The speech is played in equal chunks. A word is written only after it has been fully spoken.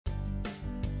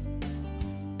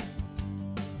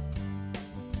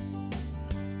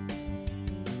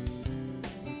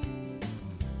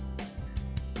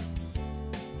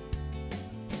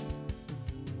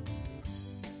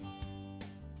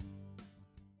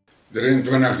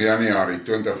23 Januarie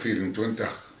 2024.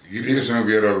 Hierdie is nou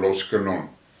weer 'n los kanon.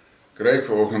 Kry ek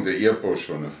vanoggend 'n e-pos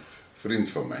van 'n vriend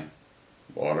van my,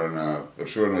 waarin 'n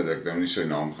persoon wat ek nou nie sy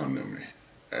naam gaan noem nie,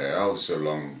 al so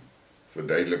lang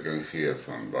verduideliking gee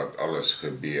van wat alles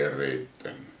gebeur het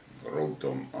en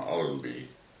rondom al die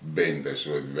bendes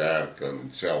wat werk en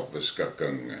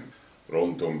selfbeskikking en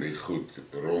rondom die goed,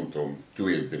 rondom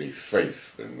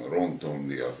 235 en rondom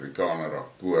die Afrikaner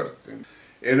akkoord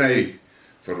en hy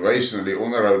verwys na die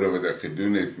onderhoude wat ek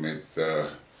gedoen het met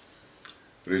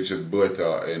Richard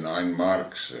Botha en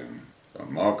Skidmarks en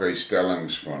dan maak hy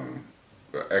stellings van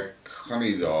ek gaan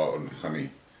nie daarin gaan nie.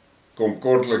 Kom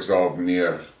kortliks daarop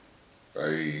neer.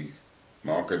 Hy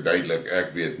maak dit duidelik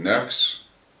ek weet niks.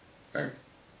 Ek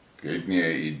het nie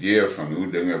 'n idee van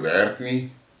hoe dinge werk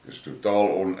nie. Dit is totaal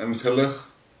oningelig.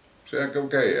 Sê ek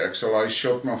okay, ek sal daai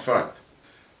shot maar vat.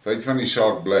 Feit van die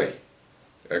saak bly.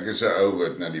 Ek is 'n ou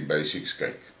wat na die basics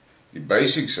kyk. Die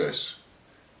basics is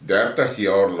 30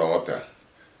 jaar later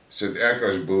sit ek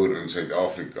as boer in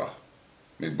Suid-Afrika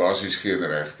met basies geen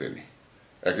regte nie.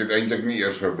 Ek het eintlik nie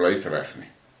eers verblyfreg nie,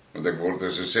 want ek word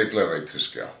as 'n settler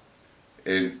uitgeskel.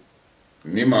 En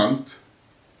niemand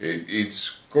het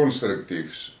iets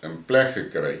konstruktiefs in plek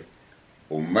gekry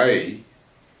om my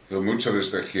gemoedsrus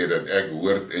te gee dat ek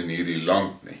hoort in hierdie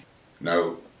land nie.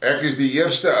 Nou, ek is die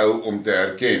eerste ou om te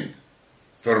erken,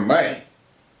 vir my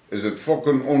is dit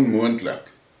fucking onmoontlik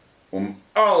om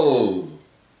al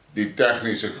die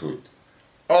tegniese goed,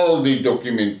 al die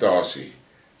dokumentasie,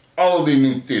 al die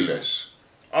notules,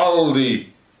 al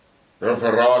die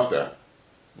referate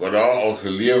wat daar al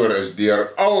gelewer is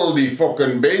deur al die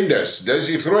fucking bendes. Dis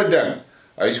die groot ding.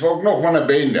 Hy is ook nog van 'n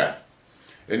bende.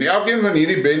 En elkeen van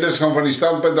hierdie bendes gaan van die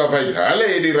standpunt af uit, hulle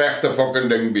het die regte fucking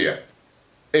ding weet.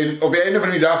 En op die einde van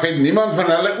die dag het niemand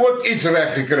van hulle ook iets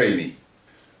reg gekry nie.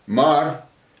 Maar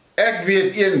ek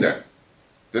weet een ding.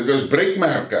 Dit was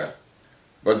Briekmerke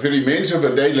wat vir die mense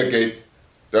verduidelik het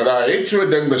dat daar het so 'n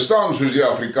ding bestaan soos die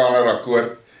Afrikaner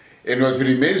akkoord en wat vir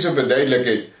die mense verduidelik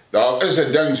het daar is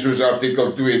 'n ding soos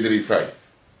artikel 235.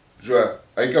 So,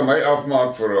 hy kan my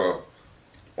afmaak vir 'n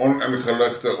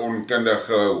oningeligte,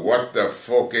 onkundige, what the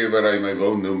fuck ever hy my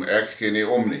wil noem, ek gee nie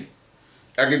om nie.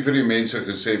 Ek het vir die mense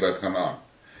gesê wat gaan aan.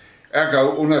 Ek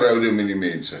hou onderhoude met die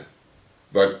mense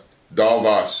wat daar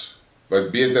was,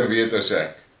 wat beter weet as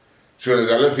ek, sodat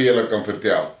hulle vir julle kan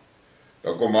vertel.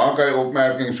 Dan kom maak hy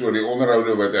opmerkings oor die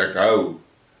onderhoude wat ek hou,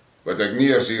 wat ek nie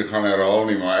eers hier gaan herhaal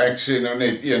nie, maar ek sê nou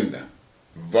net een ding.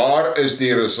 Waar is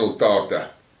die resultate?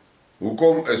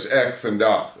 Hoekom is ek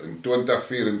vandag in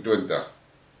 2024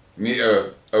 nie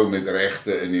 'n ou met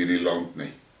regte in hierdie land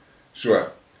nie?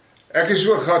 So, ek is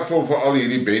so gatvol vir al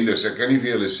hierdie bendes, ek kan nie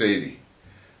vir julle sê nie.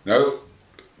 Nou,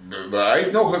 hy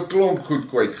het nog 'n klomp goed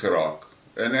kwyt geraak,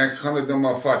 en ek gaan dit nou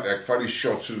maar vat, ek vat die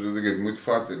shot sodat ek dit moet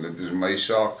vat, en dit is my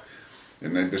saak,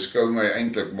 en hy beskou my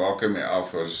eintlik, maak hy my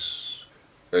af as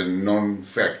 'n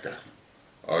non-factor,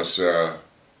 as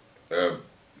 'n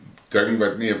ding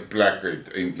wat nie 'n plek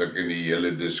het eintlik in die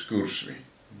hele diskurs nie.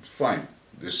 Fyn,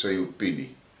 dis sy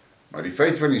opinie. Maar die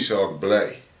feit van die saak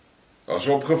bly, as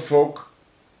opgefok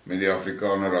met die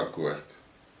Afrikaner akkoord.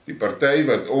 Die party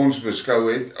wat ons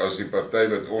beskou het as die party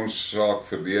wat ons saak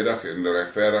verdedig en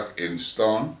regverdig en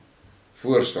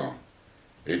voorstaan,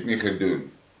 het nie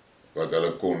gedoen wat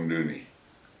hulle kon doen nie.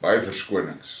 Baie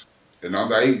verskonings. En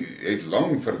dan hy het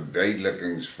lang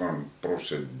verduidelikings van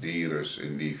prosedures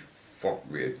en die fuck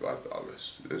weet wat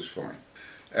alles. Dis fyn.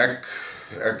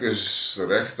 Ek is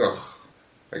regtig,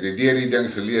 ek het deur die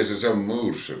ding gelees, dit is 'n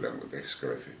moerse ding wat ek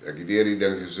geskryf het. Ek het deur die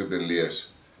ding gesit en lees.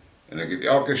 En ek het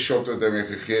elke shot wat hy my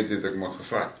gegee het ek maar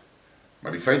gevat.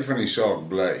 Maar die feit van die saak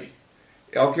bly,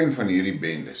 elkeen van hierdie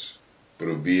bendes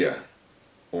probeer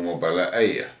om op hulle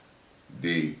eie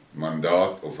die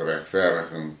mandaat of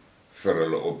regverdiging vir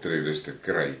hulle optredes te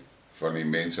kry van die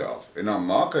mense af. En dan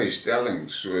maak hy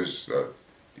stellings soos dat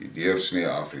die deursnee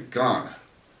Afrikaner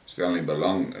stel nie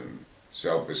belang in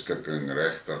selfbeskikking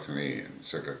regtig nie en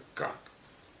sulke kak.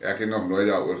 Ek het nog nooit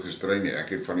daaroor gestry nie. Ek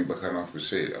het van die begin af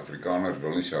gesê, Afrikaners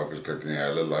wil nie selfbeskikking nie.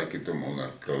 Hulle like dit om onder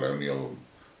colonial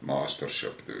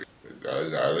mastership te wees.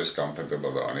 Hulle is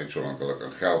comfortable daar net solank hulle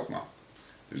kan geld maak.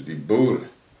 Dus die boere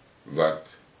wat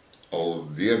al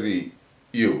deur die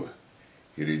eeue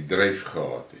hierdie dryf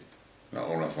gehad het na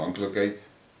onafhanklikheid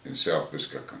en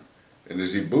selfbeskikking. En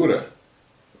dis die boere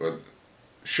wat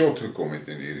shot gekom het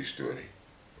in hierdie storie.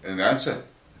 En that's it.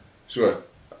 So,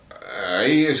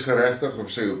 hy is geregtig op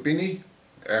sy opinie,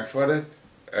 ek vat dit,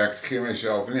 ek gee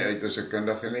myself nie uit as 'n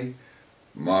kundige nie,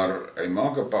 maar hy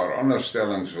maak 'n paar ander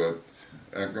stellings wat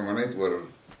ek maar net oor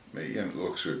my een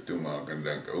oog so toemaak en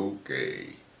dink,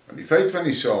 okay. Want die feit van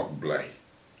die saak bly,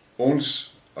 Ons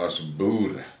as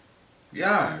boere,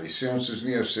 ja, hy sê ons is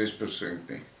nie eers 6%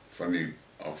 nie, van die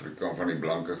Afrika, van die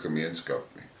blanke gemeenskap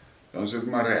nie. Dan is dit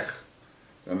maar reg.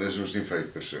 Dan is ons nie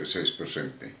 5%,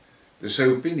 6% nie. Dis sy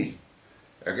opinie.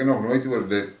 Ek het nog nooit oor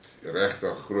dit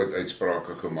regtig groot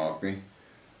uitsprake gemaak nie.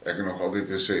 Ek het nog altyd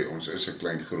gesê, ons is 'n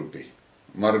klein groepie.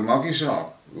 Maar dit maak nie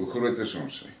saak, hoe groot is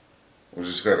ons nie. Ons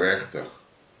is geregtig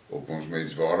op ons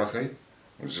menswaardigheid.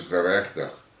 Ons is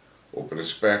geregtig op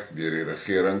respek deur die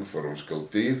regering vir ons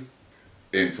kultuur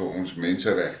en vir ons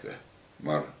menseregte.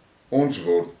 Maar ons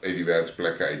word uit die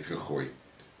werksplekke uitgegooi.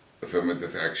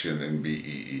 Affirmative action en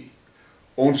BEE.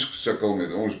 Ons sukkel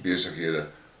met ons besighede,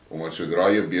 omdat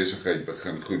sodra jou besigheid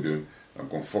begin goed doen, dan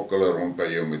kom fok hulle rond by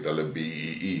jou met hulle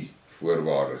BEE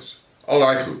voorwaardes. Al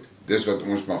daai goed, dis wat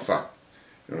ons maar vat.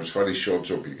 En ons vat die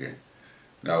shots op hierdie.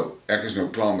 Nou, ek is nou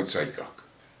klaar met sy kak.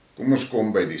 Kom ons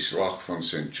kom by die Slag van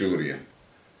Centurion.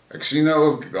 Ek sien nou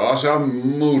ook, daar's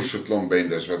 'n moerse klomp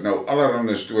bendes wat nou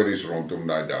allerlei stories rondom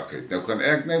daai dag het. Nou gaan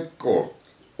ek net kort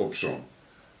opsom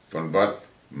van wat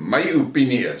my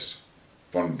opinie is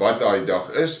van wat daai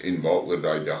dag is en waaroor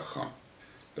daai dag gaan.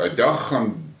 Daai dag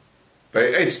gaan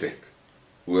by uitstek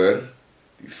oor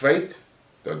die feit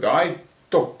dat daai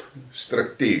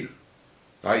topstruktuur,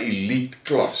 daai elite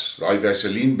klas, daai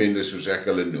Vaseline-bende soos ek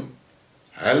hulle noem,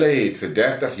 hulle het vir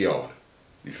 30 jaar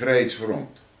die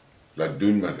Vryheidsfront laat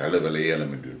doen wat hulle wil hê hulle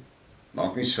moet doen.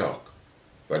 Maak nie saak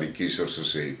wat die kiesers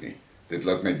gesê het nie. Dit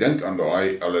laat my dink aan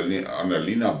daai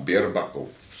Annalena Baerbock, of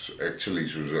actually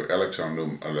soos Alex aan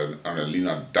noem,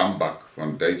 Annalena Dambak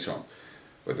van Duitsland,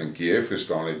 wat in Kiev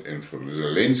gestaan het en vir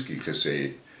Zelensky gesê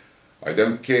het, I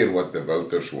don't care what the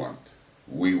voters want,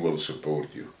 we will support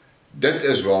you. Dit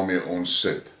is waarmee ons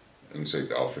sit in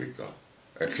Suid-Afrika.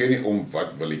 Ek gee nie om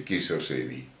wat wil die kiesers sê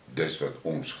nie, dis wat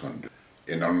ons gaan doen.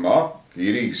 En dan maak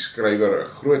hierdie skrywer 'n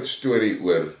groot storie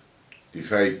oor die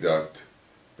feit dat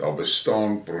daar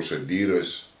bestaan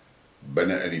prosedures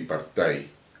binne in die party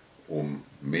om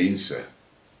mense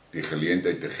die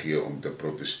geleentheid te gee om te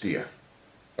protesteer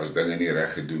as dinge nie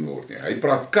reg gedoen word nie. Hy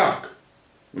praat kak.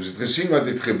 Ons het gesien wat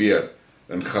het gebeur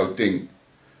in Gauteng.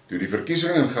 Toe die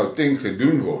verkiesing in Gauteng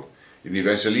gedoen word en die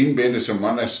Vaseline-bende se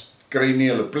manne kry nie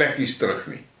hulle plekkies terug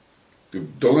nie. Toe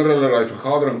donder hulle daai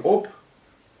vergadering op,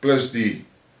 plus die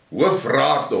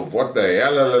hoofraad of wat die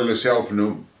hel hulle self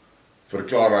noem,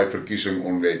 verklaar daai verkiesing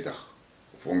onwettig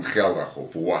of ongeldig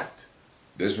of wat.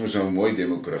 Dis mos nou mooi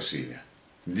demokrasie nie.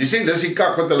 Die sê dis die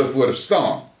kak wat hulle voor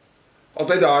staan.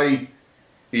 Altyd daai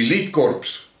elite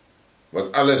korps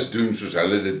wat alles doen soos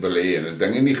hulle dit wil hê, en as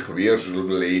dinge nie gebeur soos hulle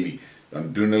wil hê nie,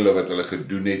 dan doen hulle wat hulle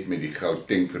gedoen het met die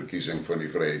Gauteng verkiesing van die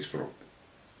Vryheidsfront.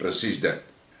 Presies dit.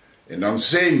 En dan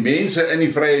sê mense in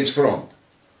die Vryheidsfront,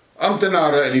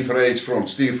 amptenare in die Vryheidsfront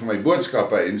stuur vir my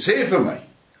boodskappe en sê vir my,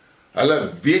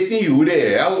 hulle weet nie hoe die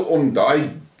hel om daai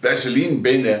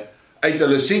Vaseline-bende uit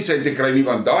hulle seats uit te kry nie,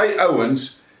 want daai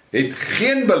ouens het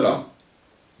geen belang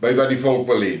by wat die volk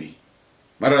wil hê nie.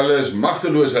 Maar hulle is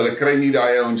magteloos, hulle kry nie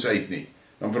daai ouens uit nie.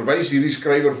 Dan verwys hierdie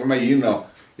skrywer vir my hierna,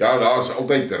 ja, daar is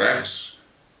altyd regs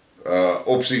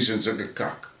opsies en sulke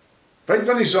kak. Feit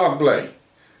van die saak bly,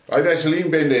 daai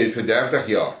Vaseline-bende het vir 30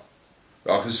 jaar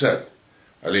daar gesit.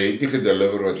 Hulle het nie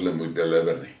gedeliver wat hulle moet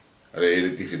deliver nie. Hulle het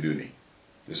dit nie gedoen nie.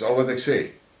 Dis al wat ek sê.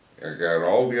 Ek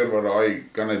herhaal weer wat daai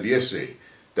Kanadees sê.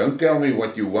 Don't tell me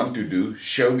what you want to do,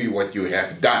 show me what you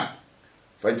have done.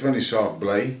 Feit van die saak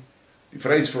bly, die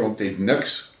Vryheidsfront het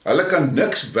niks, hulle kan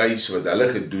niks wys wat hulle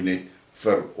gedoen het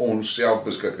vir ons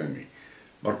selfbeskikking nie.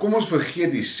 Maar kom ons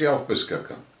vergeet die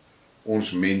selfbeskikking,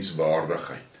 ons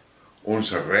menswaardigheid,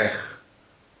 ons reg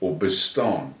op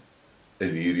bestaan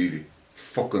in hierdie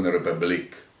fucking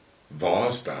republiek. Waar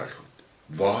is daai goed?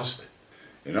 Waar is dit?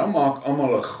 En dan maak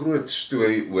almal 'n groot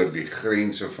storie oor die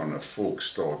grense van 'n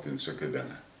volksstaat en sulke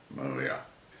dinge. Maar ja,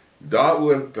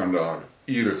 daaroor kan daar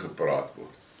ure gepraat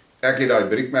word. Ek het daai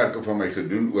briekmerke van my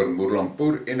gedoen oor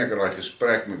Moerlampoer en ek het daai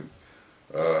gesprek met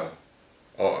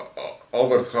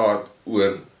Albert gehad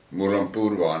oor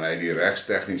Moerlampoer waarin hy die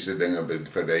regstegniese dinge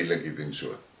verduidelik het en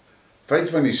so. Feit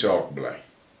van die saak bly,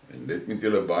 en dit moet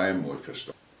julle baie mooi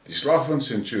verstaan. Die Slag van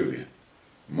Centurion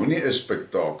moenie 'n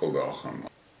spektakel daar gaan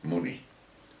maak. Moenie.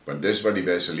 Want dis wat die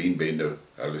Vaseline-bende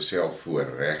hulle self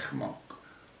voorreg maak.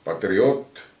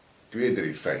 Patriot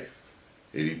 235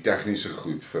 het die tegniese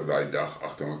goed vir daai dag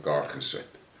agter mekaar gesit.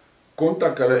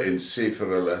 Kontak hulle en sê vir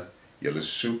hulle, julle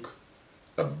soek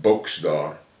 'n boks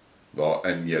daar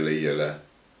waarin julle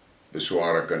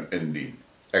besware kan indien.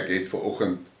 Ek het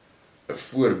vanoggend 'n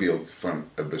voorbeeld van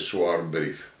 'n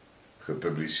beswaarbrief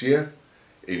gepubliseer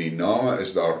en die name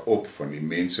is daarop van die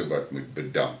mense wat moet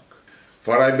bedank.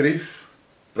 Vat daai brief,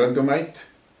 print hom uit,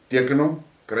 teken hom,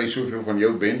 kry soveel van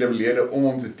jou bendelede om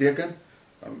hom te teken,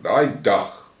 dan daai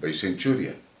dag by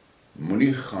Centurion,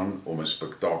 moenie gaan om 'n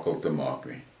spektakel te maak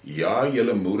nie. Ja,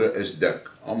 julle moere is dik,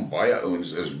 baie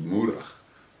ouens is moerig,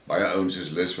 baie ouens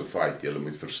is lus vir fight, julle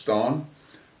moet verstaan,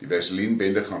 die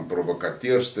Vaseline-bende gaan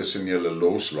provokateurs tussen julle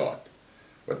loslaat,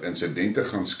 wat insidente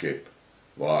gaan skep,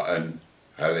 waarin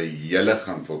hulle julle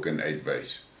gaan fucking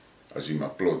uitwys, as die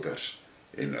maplotters,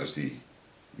 en as die,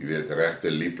 jy weet, regte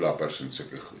lieplappers en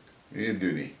sulke goed. Nee,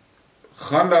 doen nie.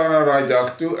 Gaan daar na daai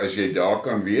dag toe, as jy daar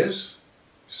kan wees,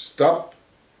 stap,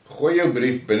 gooi jou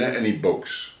brief binne in die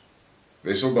boks.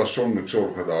 Wisselbason moet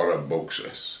sorg dat daar 'n boks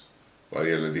is, waar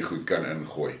jy die goed kan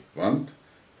ingooi, want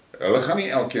hulle gaan nie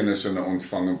elkeen is in 'n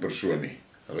ontvangende persoon nie.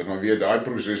 Hulle gaan weer daai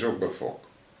proses ook bevok.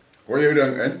 Gooi jou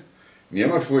ding in,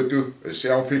 neem 'n foto, 'n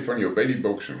selfie van jou by die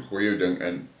boks en gooi jou ding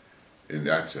in, en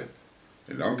that's it.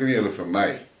 En dan kan jy vir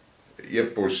my 'n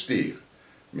e-pos stuur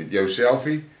met jou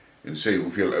selfie en sê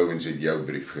hoeveel ouens het jou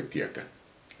brief geteken.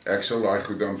 Ek sal daai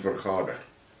goed dan vergader.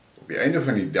 Op die einde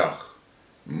van die dag,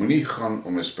 moenie gaan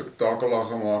om 'n spektakel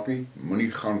gemaak nie,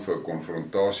 moenie gaan vir 'n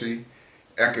konfrontasie.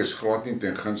 Ek is glad nie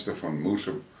ten gunste van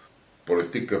moerse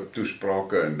politieke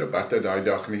toesprake en debatte daai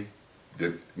dag nie.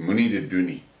 Moenie dit doen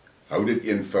nie. Hou dit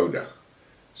eenvoudig.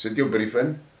 Sit jou brief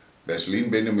in,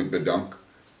 Vaseline-bende moet bedank,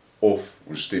 of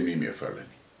ons stem nie meer vir hulle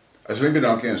nie. As hulle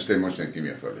bedank en stem ons net nie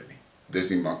meer vir hulle nie. Dis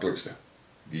die maklikste,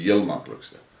 die heel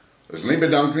maklikste. As hulle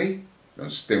bedank nie, dan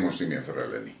stem ons nie meer vir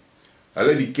hulle nie.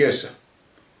 Hulle die keuse.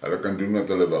 Hulle kan doen wat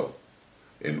hulle wil.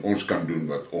 En ons kan doen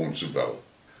wat ons wil.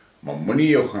 Maar moenie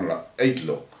jou gaan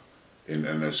uitlok en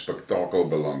in 'n spektakel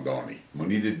beland daar nie.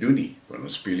 Moenie dit doen nie, want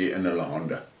dan speel jy in hulle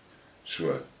hande.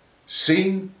 So,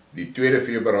 sien die 2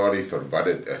 Februarie vir wat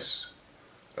dit is.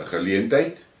 'n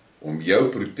Geleentheid om jou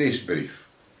protesbrief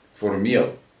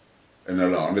formeel in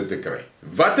hulle hande te kry.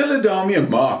 Wat hulle daarmee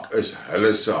maak is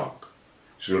hulle saak.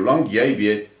 Solank jy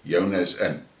weet, joune is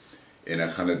in. En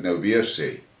ek gaan dit nou weer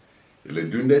sê, julle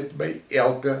doen dit by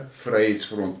elke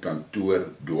Vryheidsfront kantoor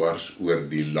dwars oor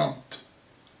die land,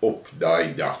 op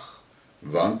daai dag,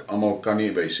 want almal kan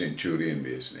nie by Centurion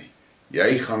wees nie.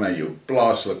 Jy gaan na jou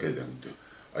plaaslike ding toe.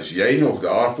 As jy nog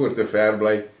daarvoor te ver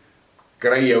bly,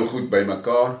 kry jou goed by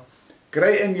mekaar,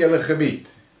 kry in julle gebied,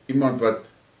 iemand wat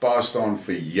pa staan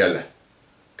vir julle,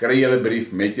 kry julle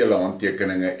brief met julle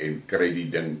handtekeninge en kry die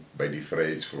ding by die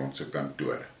Vryheidsfront se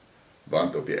kantore.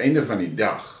 Want op die einde van die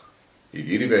dag, het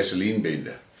hierdie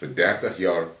Vaseline-bende vir 30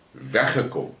 jaar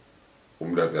weggekom,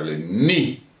 omdat hulle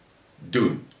nie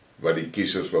doen wat die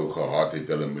kiesers wou gehad het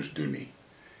hulle moes doen nie.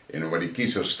 En omdat die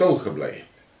kiesers stil gebly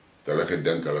het, het hulle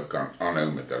gedink hulle kan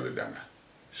aanhou met hulle dinge.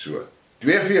 So,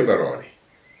 2 Februarie,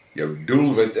 jou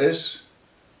doelwit is,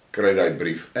 kry daai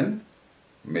brief in,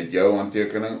 met jou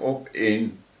handtekening op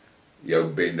en jou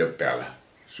bende pelle.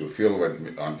 Soveel wat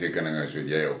handtekeninge as wat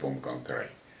jy op hom kan kry.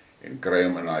 En kry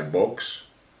hom in daai boks,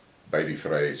 by die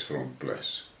Vryheidsfront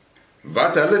Plus.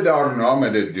 Wat hulle daarna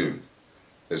met dit doen,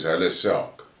 is hulle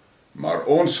saak. Maar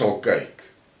ons sal kyk,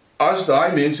 as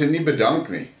daai mense nie bedank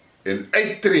nie, en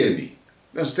uittree nie,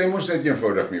 dan stem ons net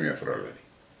eenvoudig nie meer vir hulle nie.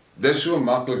 Dis so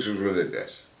maklik soos wat dit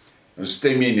is. Dan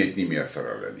stem jy net nie meer vir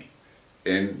hulle nie.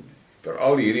 En vir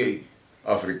al hierdie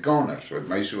Afrikaners, wat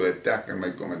my so attack in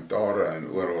my kommentare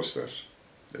en oorlosters,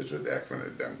 dis wat ek van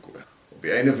dit dink oor. Op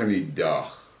die einde van die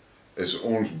dag, is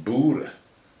ons boere,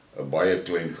 'n baie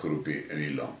klein groepie in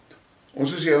die land.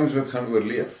 Ons is die ouens wat gaan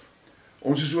oorleef.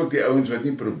 Ons is ook die ouens wat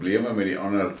nie probleme met die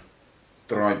ander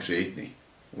tribes het nie.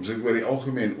 Ons het oor die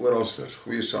algemeen oralsters,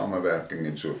 goeie samewerking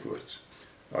en sovoorts.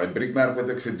 Daai Briekmerke wat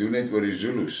ek gedoen het oor die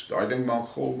Zulus, daai ding maak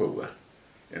golwe hoor.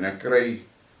 En ek kry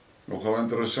nogal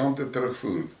interessante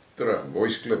terugvoer,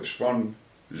 voice clips van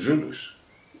Zulus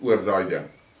oor daai ding.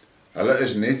 Hulle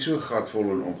is net so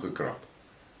gatvol en omgekrap,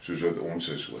 soos wat ons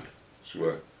is hoor.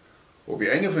 So, op die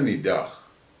einde van die dag,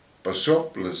 pas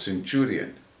op dat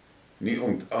Centurion nie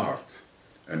ontaard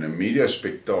in 'n media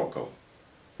spektakel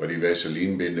wat die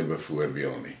Vaseline-bende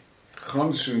bevoordeel nie.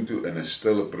 Gaan soontoe in 'n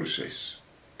stille protes.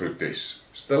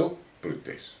 Stil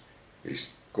protes. Jy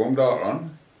kom daar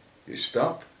aan, jy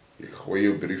stap, jy gooi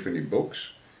jou brief in die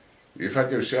boks, jy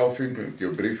vat jou selfie met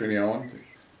jou brief in die hand,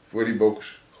 voor die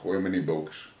boks, gooi hom in die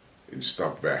boks en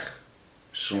stap weg,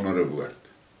 sonder 'n woord.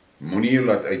 Moenie jou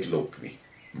laat uitlok nie.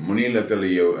 Moenie laat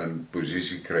hulle jou in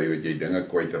posisie kry wat jy dinge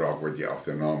kwytraak wat jy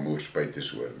agterna moerspyt is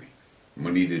hoor nie.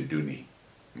 Moenie dit doen nie.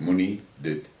 Moenie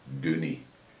dit doen nie.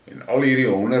 En al hierdie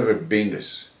honderde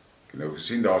bendes, ek het nou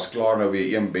gesien, daar's klaar nou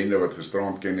weer een bende wat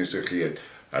gisterand kennisse gegee het,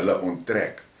 hulle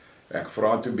onttrek. Ek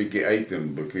vra toe bietjie uit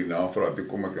en bietjie navraag, toe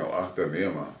kom ek nou agter, nee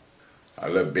maar,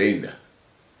 hulle bende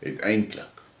het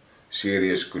eintlik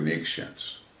serious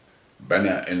connections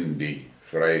binne in die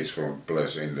Vryheidsfront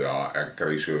Plus en ja, ek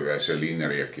kry so Vaseline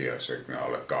reekie as ek na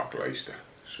hulle kak luister.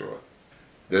 So,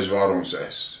 dis waar ons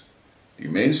is.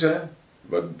 Die mense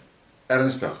wat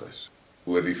ernstig is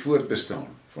oor die voortbestaan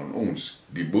van ons,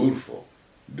 die boervolk,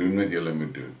 doen wat julle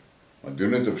moet doen. Maar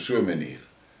doen dit op so 'n manier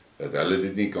dat hulle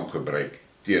dit nie kan gebruik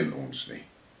teen ons nie.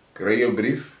 Kry jou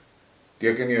brief,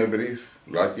 teken jou brief,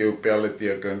 laat jou pelle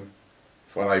teken,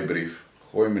 val hy brief,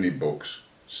 gooi hom in die boks,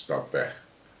 stap weg.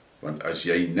 Want as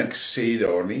jy niks sê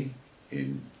daar nie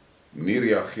en nie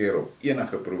reageer op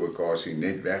enige provokasie,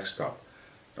 net wegstap,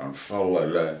 dan val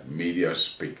hulle media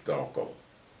spektakel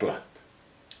plat.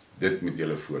 Dit moet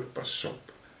julle voorpas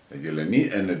op, dat julle nie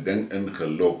in 'n ding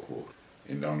ingelok word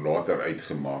en dan later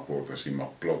uitgemaak word as die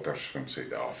makplotters van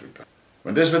Suid-Afrika.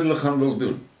 Want dis wat hulle gaan wil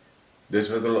doen. Dis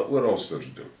wat hulle oralsters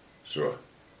doen. So,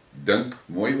 dink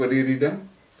mooi oor hierdie ding,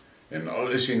 en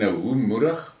al is jy nou hoe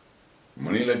moedig,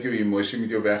 moenie laat jou emosie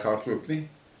met jou weghardloop nie.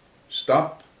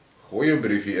 Stap, gooi jou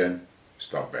briefie in,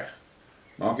 stap weg.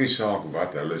 Maak nie saak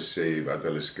wat hulle sê, wat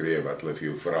hulle skree, wat hulle vir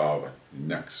jou vra, wat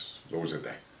niks, los dit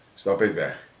uit. Stap uit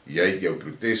weg. Jy het jou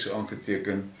protes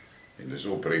aangeteken en dis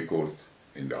op rekord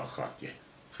en daar gaan jy.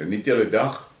 Geniet julle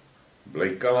dag,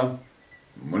 bly kalm,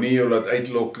 moenie jou laat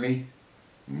uitlok nie,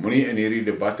 moenie in hierdie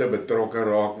debatte betrokke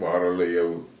raak waar hulle jou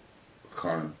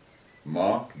gaan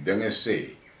maak, dinge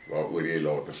sê waaroor jy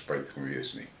later spyt gaan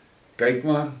wees nie. Kyk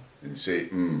maar en sê,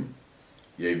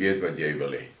 jy weet wat jy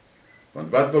wil hê.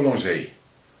 Want wat wil ons hê?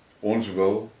 Ons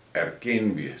wil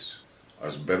erken wees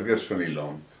as burgers van die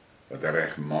land wat 'n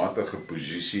regmatige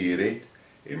posisie hier het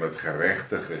en wat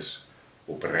geregtig is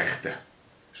op regte,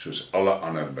 soos alle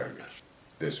ander burgers.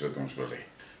 Dis wat ons wil hê.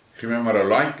 Gee my maar 'n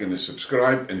like en 'n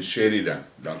subscribe en share die ding.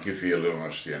 Dankie vir julle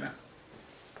ondersteuning.